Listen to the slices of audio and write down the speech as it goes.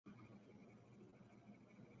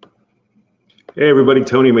Hey everybody,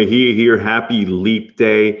 Tony Mejia here. Happy Leap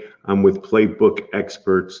Day. I'm with Playbook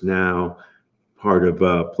Experts now, part of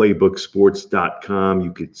playbooksports.com.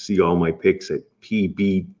 You could see all my picks at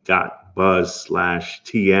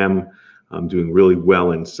pb.buzz/TM. I'm doing really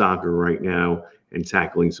well in soccer right now and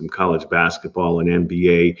tackling some college basketball and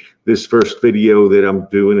NBA. This first video that I'm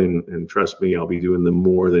doing, and trust me, I'll be doing them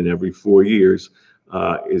more than every 4 years,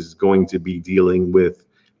 is going to be dealing with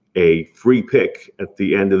a free pick at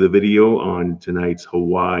the end of the video on tonight's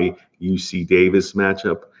Hawaii UC Davis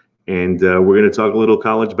matchup. And we're going to talk a little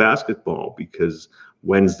college basketball because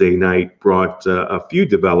Wednesday night brought a few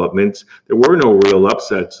developments. There were no real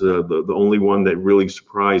upsets. The only one that really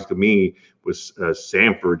surprised me was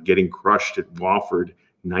Samford getting crushed at Wofford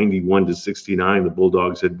 91-69. The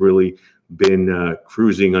Bulldogs had really been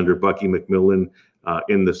cruising under Bucky McMillan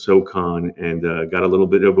in the SoCon and got a little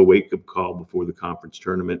bit of a wake-up call before the conference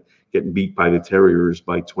tournament, getting beat by the Terriers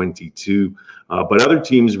by 22. But other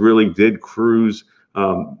teams really did cruise,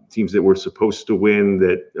 teams that were supposed to win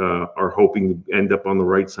that are hoping to end up on the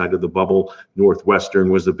right side of the bubble.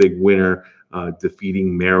 Northwestern was a big winner,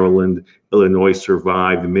 defeating Maryland. Illinois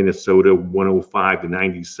survived. Minnesota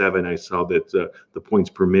 105-97. I saw that the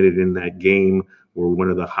points per minute in that game were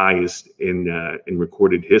one of the highest in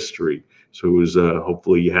recorded history. So it was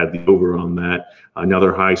hopefully you had the over on that.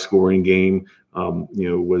 Another high-scoring game,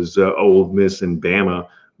 was Ole Miss and Bama.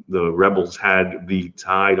 The Rebels had the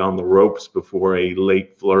Tide on the ropes before a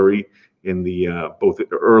late flurry in the both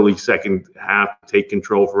early second half, take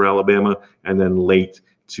control for Alabama, and then late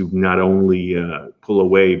to not only pull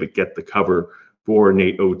away but get the cover for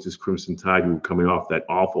Nate Oates' Crimson Tide, who were coming off that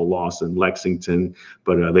awful loss in Lexington,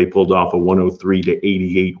 but they pulled off a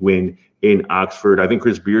 103-88 win in Oxford. I think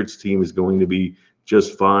Chris Beard's team is going to be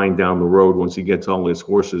just fine down the road once he gets all his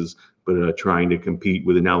horses, but trying to compete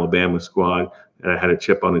with an Alabama squad that had a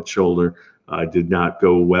chip on its shoulder did not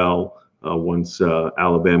go well once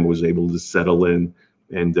Alabama was able to settle in.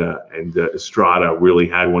 And Estrada really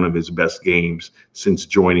had one of his best games since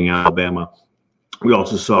joining Alabama. We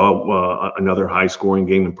also saw another high-scoring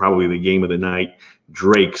game and probably the game of the night,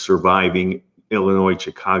 Drake surviving Illinois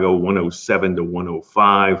Chicago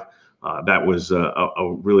 107-105. That was a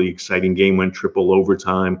really exciting game, went triple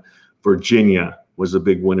overtime. Virginia was a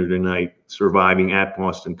big winner tonight, surviving at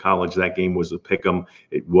Boston College. That game was a pick'em.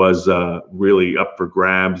 It was really up for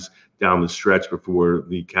grabs down the stretch before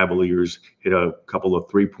the Cavaliers hit a couple of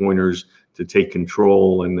three-pointers to take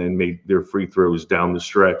control and then made their free throws down the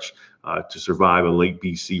stretch to survive a late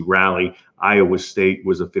BC rally. Iowa State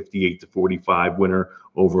was a 58-45 winner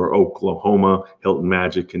over Oklahoma. Hilton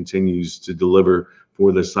Magic continues to deliver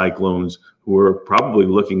for the Cyclones, who are probably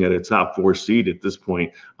looking at a top 4 seed at this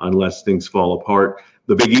point, unless things fall apart.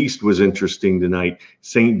 The Big East was interesting tonight.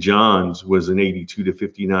 St. John's was an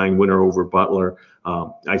 82-59 winner over Butler.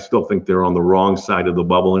 I still think they're on the wrong side of the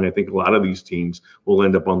bubble, and I think a lot of these teams will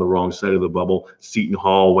end up on the wrong side of the bubble. Seton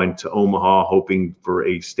Hall went to Omaha hoping for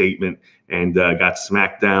a statement and got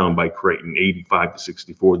smacked down by Creighton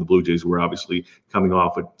 85-64. The Blue Jays were obviously coming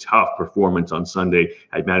off a tough performance on Sunday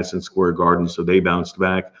at Madison Square Garden, so they bounced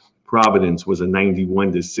back. Providence was a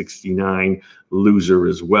 91-69 loser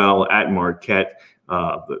as well at Marquette.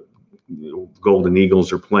 The Golden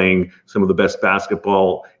Eagles are playing some of the best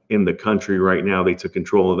basketball in the country right now. They took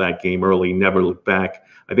control of that game early, never looked back.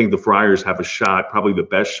 I think the Friars have a shot, probably the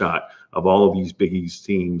best shot of all of these Big East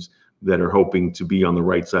teams that are hoping to be on the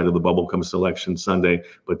right side of the bubble come Selection Sunday,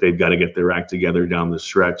 but they've got to get their act together down the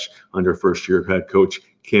stretch under first-year head coach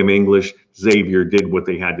Kim English. Xavier did what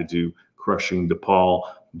they had to do, crushing DePaul.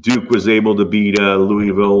 Duke was able to beat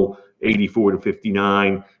Louisville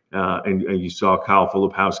 84-59, and you saw Kyle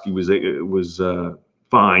Filipowski was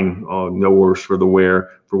fine, no worse for the wear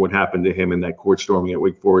for what happened to him in that court storming at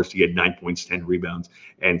Wake Forest. He had 9 points, 10 rebounds,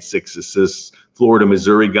 and 6 assists. Florida,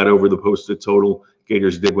 Missouri got over the posted total.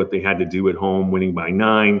 Gators did what they had to do at home, winning by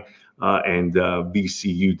 9, and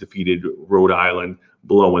VCU defeated Rhode Island,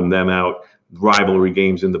 blowing them out. Rivalry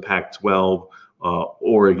games in the Pac-12.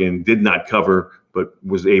 Oregon did not cover, but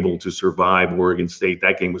was able to survive Oregon State.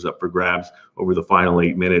 That game was up for grabs over the final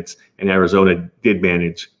 8 minutes, and Arizona did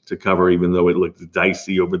manage to cover, even though it looked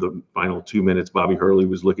dicey over the final 2 minutes. Bobby Hurley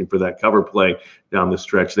was looking for that cover play down the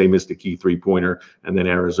stretch. They missed a key three-pointer, and then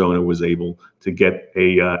Arizona was able to get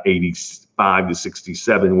a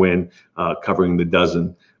 85-67 win, covering the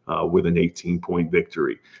dozen with an 18-point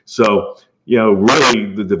victory. So,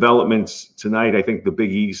 really the developments tonight, I think the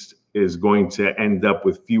Big East is going to end up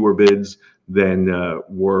with fewer bids than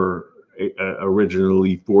were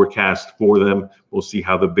originally forecast for them. We'll see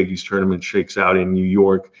how the Big East tournament shakes out in New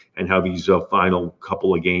York and how these final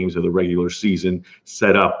couple of games of the regular season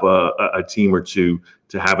set up a team or two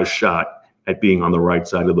to have a shot at being on the right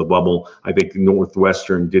side of the bubble. I think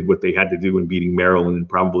Northwestern did what they had to do in beating Maryland and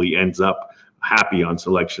probably ends up happy on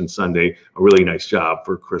Selection Sunday. A really nice job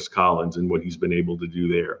for Chris Collins and what he's been able to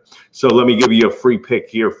do there. So let me give you a free pick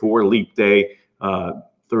here for Leap Day,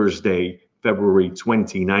 Thursday, February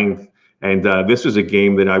 29th. And this is a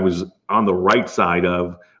game that I was on the right side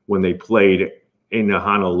of when they played in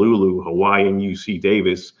Honolulu, Hawaii and UC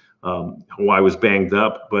Davis. Hawaii was banged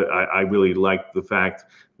up, but I really liked the fact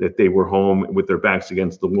that they were home with their backs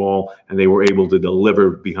against the wall, and they were able to deliver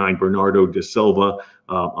behind Bernardo da Silva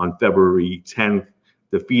on February 10th,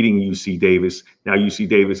 defeating UC Davis. Now, UC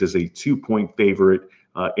Davis is a 2-point favorite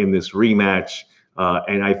in this rematch,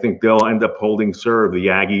 and I think they'll end up holding serve. The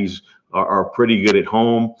Aggies are pretty good at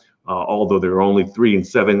home. Although they're only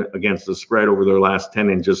 3-7 against the spread over their last 10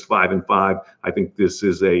 and just 5-5, I think this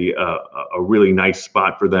is a really nice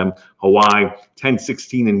spot for them. Hawaii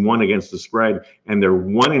 10-16-1 against the spread, and they're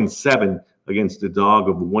 1-7 against the dog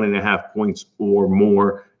of 1.5 points or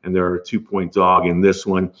more, and they're a 2-point dog in this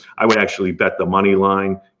one. I would actually bet the money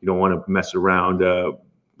line. You don't want to mess around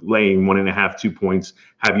laying 1.5, 2 points,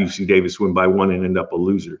 have UC Davis win by 1 and end up a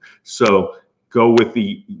loser. So go with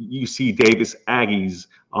the UC Davis Aggies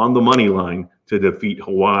on the money line to defeat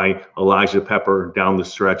Hawaii. Elijah Pepper down the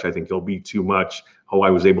stretch, I think he'll be too much.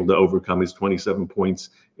 Hawaii was able to overcome his 27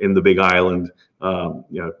 points in the Big Island a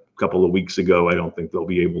couple of weeks ago. I don't think they'll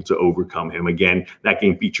be able to overcome him again. That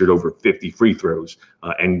game featured over 50 free throws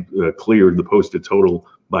and cleared the posted total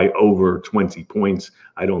by over 20 points.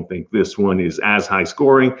 I don't think this one is as high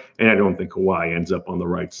scoring, and I don't think Hawaii ends up on the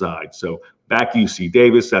right side. So back UC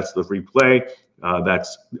Davis, that's the free play.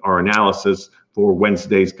 That's our analysis for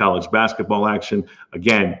Wednesday's college basketball action.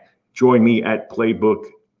 Again, join me at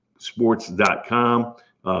playbooksports.com.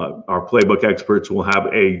 Our playbook experts will have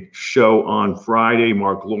a show on Friday.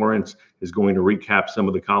 Mark Lawrence is going to recap some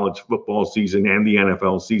of the college football season and the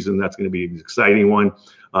NFL season. That's going to be an exciting one.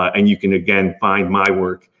 And you can, again, find my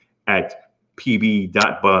work at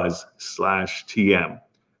pb.buzz/TM.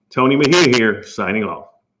 Tony Mejia here, signing off.